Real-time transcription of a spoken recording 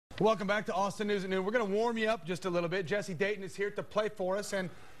Welcome back to Austin News at Noon. We're going to warm you up just a little bit. Jesse Dayton is here to play for us, and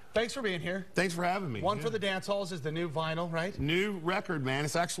thanks for being here. Thanks for having me. One for the Dance Halls is the new vinyl, right? New record, man.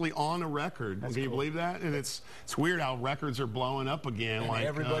 It's actually on a record. That's Can you cool. believe that? And it's weird how records are blowing up again. And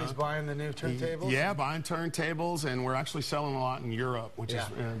everybody's buying the new turntables? Yeah, buying turntables, and we're actually selling a lot in Europe, which is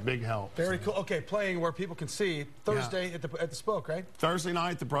a big help. Very cool. Okay, playing where people can see Thursday at the Spoke, right? Thursday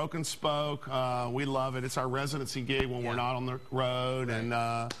night, the Broken Spoke. We love it. It's our residency gig when we're not on the road,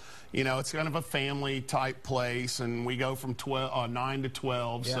 and you know, it's kind of a family-type place, and we go from 9 to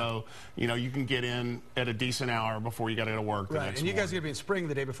 12, so, you know, you can get in at a decent hour before you got to go to work the next And you morning. guys are going to be in spring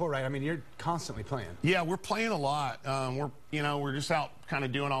the day before, right? I mean, you're constantly playing. Yeah, we're playing a lot. We're just out kind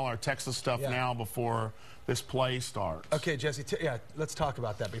of doing all our Texas stuff now before this play starts. Okay, Jesse, let's talk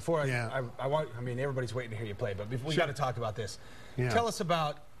about that. Before I mean, everybody's waiting to hear you play, but we got to talk about this. Tell us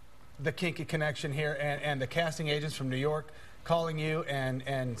about the kinky connection here and the casting agents from New York calling you,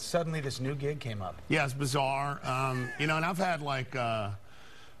 and suddenly this new gig came up. Yeah, it's bizarre. You know, and I've had like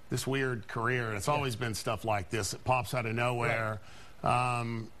this weird career, and it's always been stuff like this. It pops out of nowhere.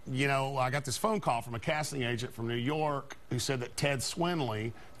 You know, I got this phone call from a casting agent from New York who said that Ted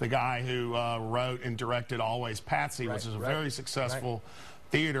Swinley, the guy who wrote and directed Always Patsy, which is a very successful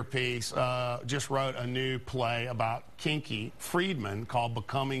theater piece, just wrote a new play about Kinky Friedman called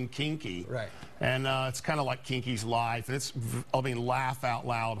Becoming Kinky. And it's kind of like Kinky's life. And it's, I mean, laugh out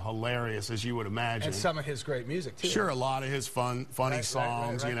loud hilarious, as you would imagine. And some of his great music, too. Sure, a lot of his funny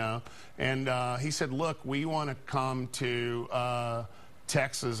songs, you know. And he said, look, we want to come to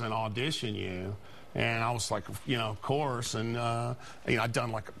Texas and audition you. And I was like, you know, of course. And, you know, I'd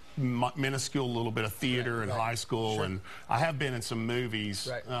done like a minuscule little bit of theater in high school. And I have been in some movies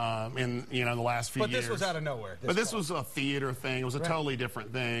in, you know, the last few years. But this was out of nowhere. This was a theater thing. It was a totally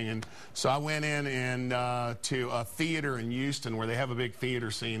different thing. And so I went in and to a theater in Houston where they have a big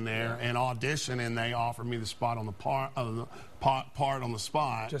theater scene there and auditioned, and they offered me the spot on the part on the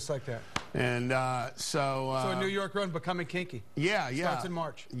spot. Just like that. And so a New York run, Becoming Kinky. Starts in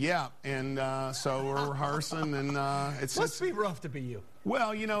March. And so we're rehearsing, and it's must be rough to be you.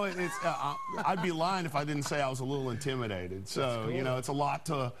 Well, you know, I'd be lying if I didn't say I was a little intimidated. So you know, it's a lot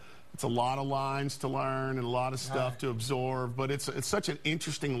of lines to learn and a lot of stuff to absorb. But it's such an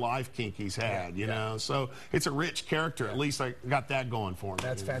interesting life Kinky's had, you know. So it's a rich character. At least I got that going for me.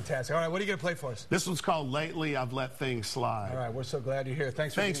 That's fantastic. All right, what are you going to play for us? This one's called Lately I've Let Things Slide. All right, we're so glad you're here.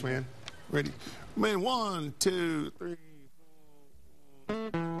 Thanks, man. Ready? Man, 1, 2, 3,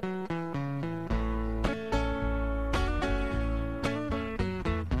 4.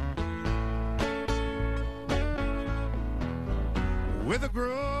 With a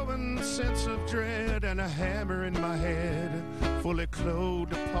growing sense of dread and a hammer in my head, fully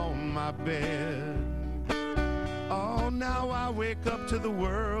clothed upon my bed. Oh, now I wake up to the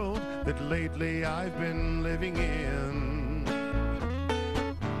world that lately I've been living in.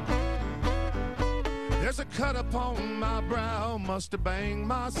 There's a cut upon my brow, must have banged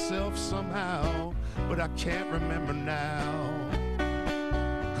myself somehow, but I can't remember now.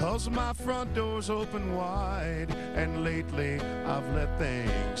 'Cause my front door's open wide, and lately I've let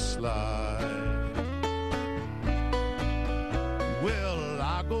things slide. Well,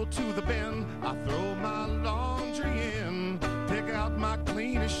 I go to the bin, I throw my laundry in, pick out my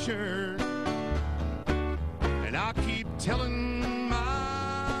cleanest shirt, and I keep telling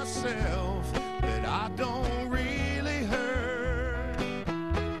myself that I don't really hurt.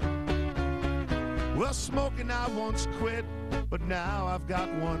 Well, smoking I once quit, but now I've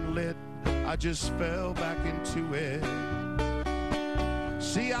got one lit, I just fell back into it.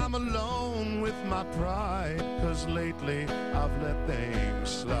 See, I'm alone with my pride, 'cause lately I've let things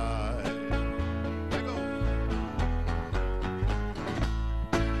slide. There go.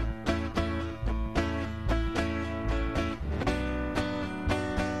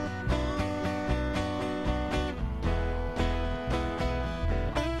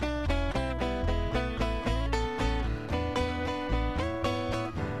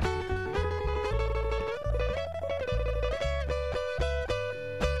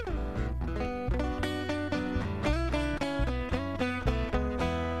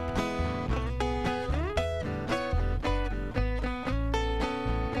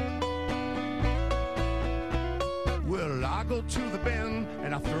 I go to the bin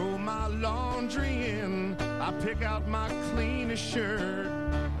and I throw my laundry in. I pick out my cleanest shirt,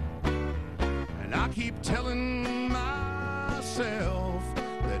 and I keep telling myself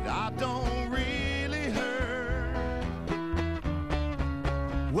that I don't really hurt.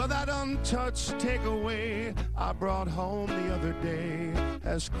 Well, that untouched takeaway I brought home the other day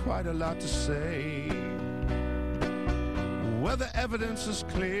has quite a lot to say. Well, where the evidence is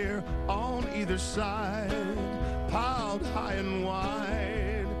clear on either side, piled high and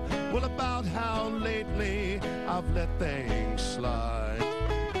wide. Well, about how lately I've let things slide.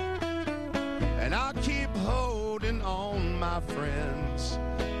 And I keep holding on, my friends,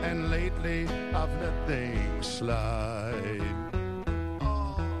 and lately I've let things slide.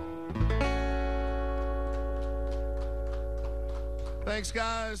 Oh. Thanks,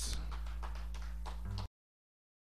 guys.